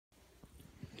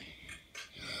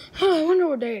I wonder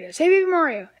what day it is. Hey, baby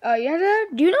Mario. Yeah, Dad?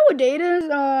 Do you know what day it is?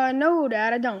 No,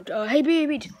 Dad, I don't. Hey,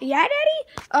 baby Peach. Yeah,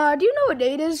 Daddy? Do you know what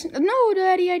day it is? No,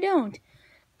 Daddy, I don't.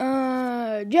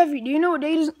 Jeffy, do you know what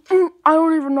day it is? I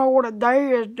don't even know what a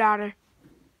day is, Daddy.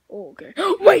 Okay.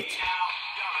 Wait!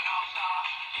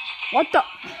 What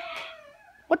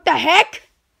the heck?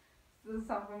 Does this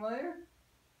sound familiar?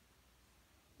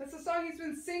 That's the song he's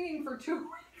been singing for 2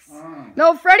 weeks.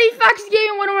 No, Freddie Fox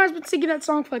gave me one when I've been singing that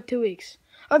song for like 2 weeks.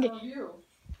 Okay.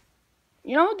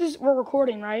 You know this? We're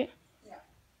recording, right? Yeah.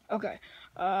 Okay.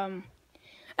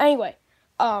 Anyway.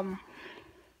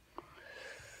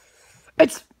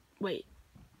 Wait.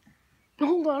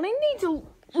 Hold on. I need to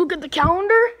look at the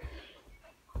calendar.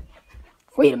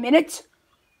 Wait a minute.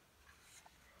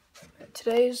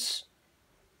 Today's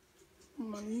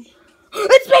Monday.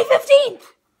 It's May 15th!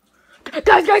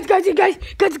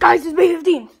 Guys, it's May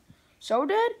 15th. So,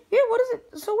 Dad? Yeah, what is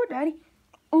it? So what, Daddy?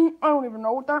 I don't even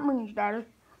know what that means, Daddy.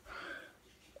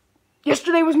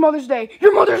 Yesterday was Mother's Day.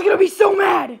 Your mother's gonna be so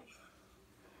mad.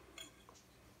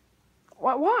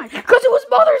 Why? Because it was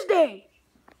Mother's Day.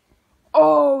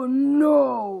 Oh,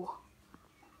 no.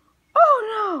 Oh,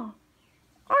 no.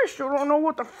 I still don't know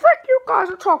what the frick you guys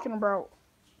are talking about.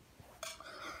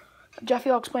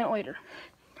 Jeffy, I'll explain it later.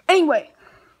 Anyway.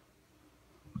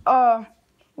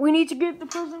 We need to get the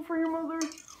present for your mother,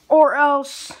 or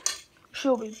else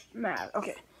she'll be mad.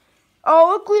 Okay.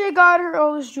 Oh, luckily I got her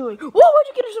all this jewelry. Whoa, why'd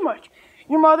you get her so much?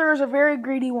 Your mother is a very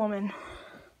greedy woman.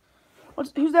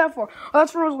 Who's that for? Oh,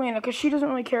 that's for Rosalina, because she doesn't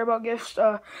really care about gifts,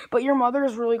 but your mother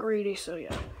is really greedy, so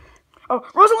yeah. Oh,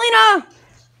 Rosalina!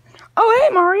 Oh, hey,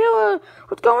 Mario,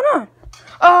 what's going on?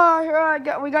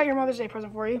 We got your Mother's Day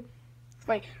present for you.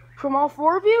 Wait, from all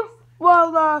four of you?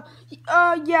 Well,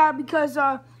 yeah, because,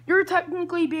 you're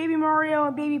technically Baby Mario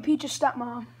and Baby Peach's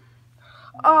stepmom.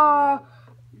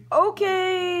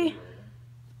 Okay.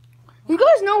 You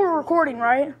guys know we're recording,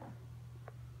 right?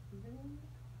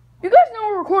 You guys know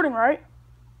we're recording, right?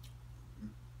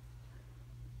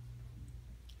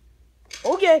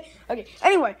 Okay.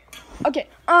 Anyway, okay.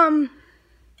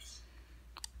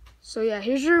 So yeah,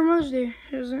 here's your Mother's Day.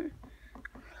 Here's it.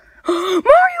 Mario,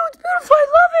 it's beautiful. I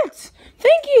love it.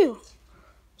 Thank you.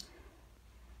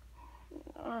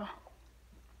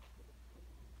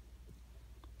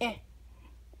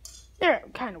 There,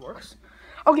 it kind of works.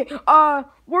 Okay,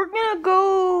 we're gonna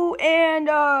go and,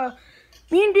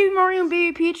 me and Baby Mario and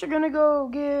Baby Peach are gonna go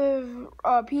give,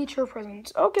 Peach her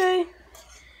presents. Okay.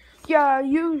 Yeah,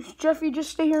 you, Jeffy,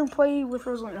 just stay here and play with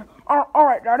Rosalina.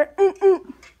 Alright, got it.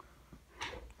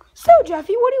 So,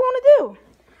 Jeffy, what do you want to do?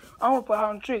 I want to put hide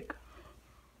and seek.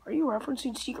 Are you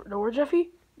referencing Secret Door,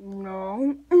 Jeffy?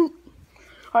 No.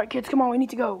 Alright, kids, come on, we need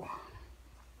to go.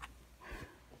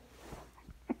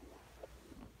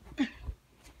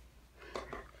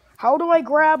 How do I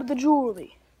grab the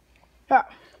jewelry? Yeah.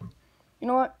 You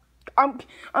know what? I'm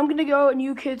gonna go and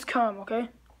you kids come, okay?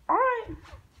 Alright.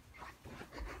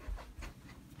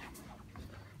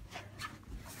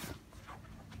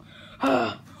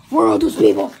 Where are those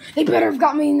people? They better have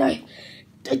got me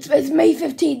it's May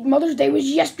 15th. Mother's Day was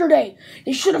yesterday.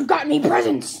 They should have gotten me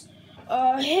presents.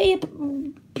 Hey,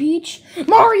 Peach.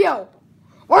 Mario!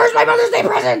 Where's my Mother's Day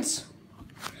presents?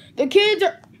 The kids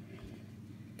are...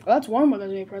 Well, that's one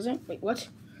Mother's Day present. Wait, what?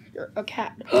 You're a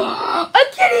cat. A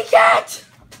kitty cat!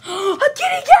 A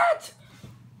kitty cat!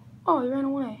 Oh, he ran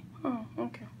away. Oh,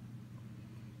 okay.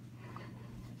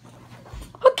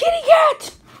 A kitty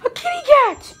cat! A kitty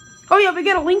cat! Oh, yeah, we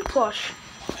got a Link plush.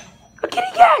 A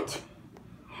kitty cat!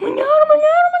 Oh my god, oh my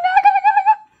god, oh my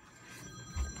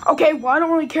god, Okay, well, I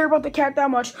don't really care about the cat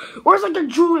that much. Where's, like, the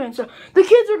jewelry and stuff? The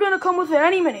kids are gonna come with it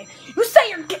any minute. You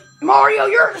say you're... Mario,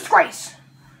 you're a disgrace!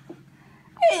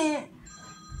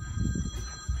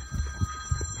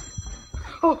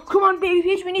 Oh, come on, Baby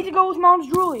Peach. We need to go with Mom's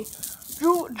jewelry.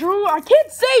 Jewelry. I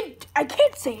can't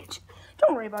say it.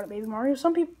 Don't worry about it, Baby Mario.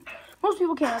 Most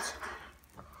people can't.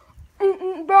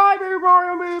 Bye, Baby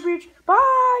Mario and Baby Peach.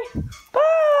 Bye.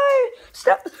 Bye.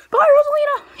 Bye,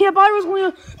 Rosalina. Yeah, bye,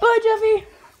 Rosalina. Bye, Jeffy.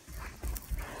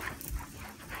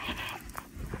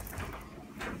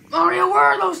 Mario, where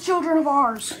are those children of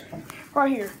ours?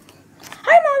 Right here.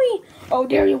 Hi, Mommy. Oh,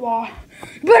 there you are.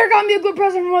 You better got me a good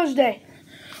present for Mother's Day.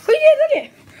 Look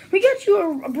at. We got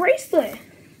you a bracelet.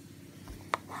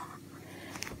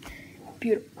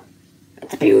 Beautiful.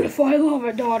 It's beautiful. I love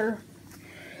it, daughter.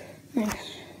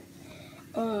 Thanks.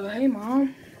 Hey,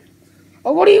 Mom.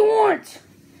 Oh, what do you want?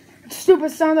 A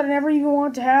stupid sound that I never even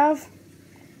want to have.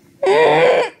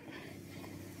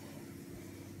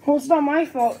 Well, it's not my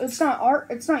fault. It's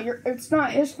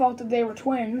not his fault that they were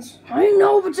twins. I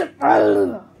know, but what? I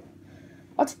don't know.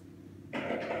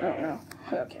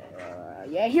 Okay,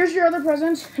 yeah, here's your other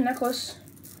present, necklace.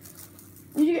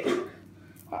 Did you get,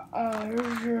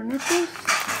 here's your necklace.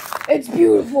 It's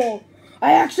beautiful.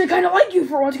 I actually kind of like you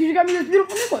for once because you got me this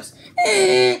beautiful necklace.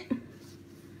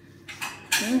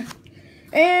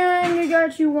 And you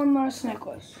got you one last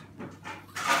necklace.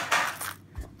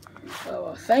 Oh,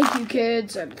 well, thank you,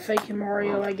 kids, and thank you,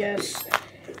 Mario, I guess.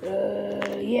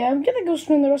 Yeah, I'm gonna go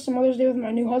spend the rest of Mother's Day with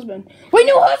my new husband. Wait,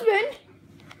 new husband?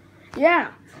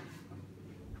 Yeah.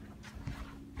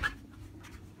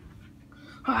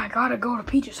 Oh, I gotta go to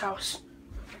Peach's house.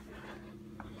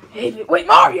 Hey, wait,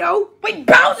 Mario! Wait,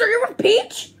 Bowser, you're with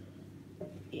Peach?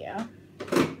 Yeah.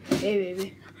 Hey,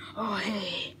 baby. Oh,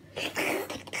 hey.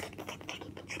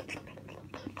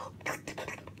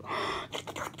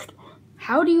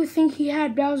 How do you think he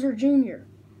had Bowser Jr.?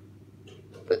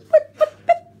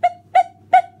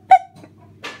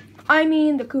 I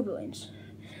mean the Koopalings.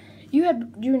 You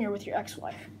had Junior with your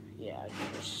ex-wife. Yeah,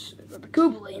 the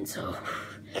Koopalings,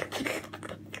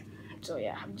 so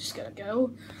yeah, I'm just gonna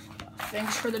go.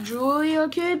 Thanks for the jewelry,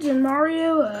 kids, and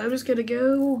Mario. I'm just gonna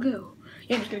go.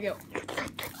 Yeah, I'm just gonna go.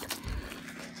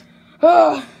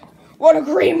 Oh, what a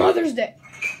great Mother's Day.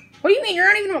 What do you mean? You're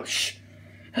not even... Shh.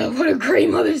 What a great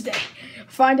Mother's Day.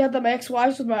 Find out that my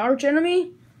ex-wife's with my arch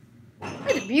enemy.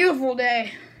 It's a beautiful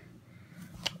day.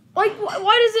 Like,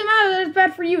 why does it matter that it's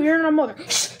bad for you? You're not a mother.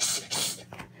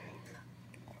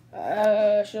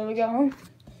 Shall we go home?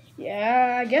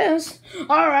 Yeah, I guess.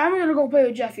 Alright, I'm gonna go play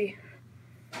with Jeffy.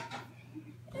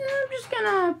 I'm just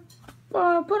gonna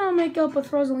put on makeup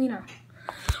with Rosalina.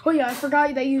 Oh yeah, I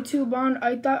forgot that you two bond.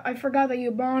 I forgot that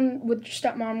you bond with your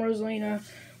stepmom Rosalina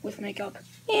with makeup.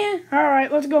 Yeah. All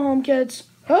right, let's go home, kids.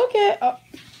 Okay. All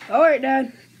right, Dad.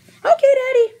 Okay,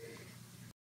 Daddy.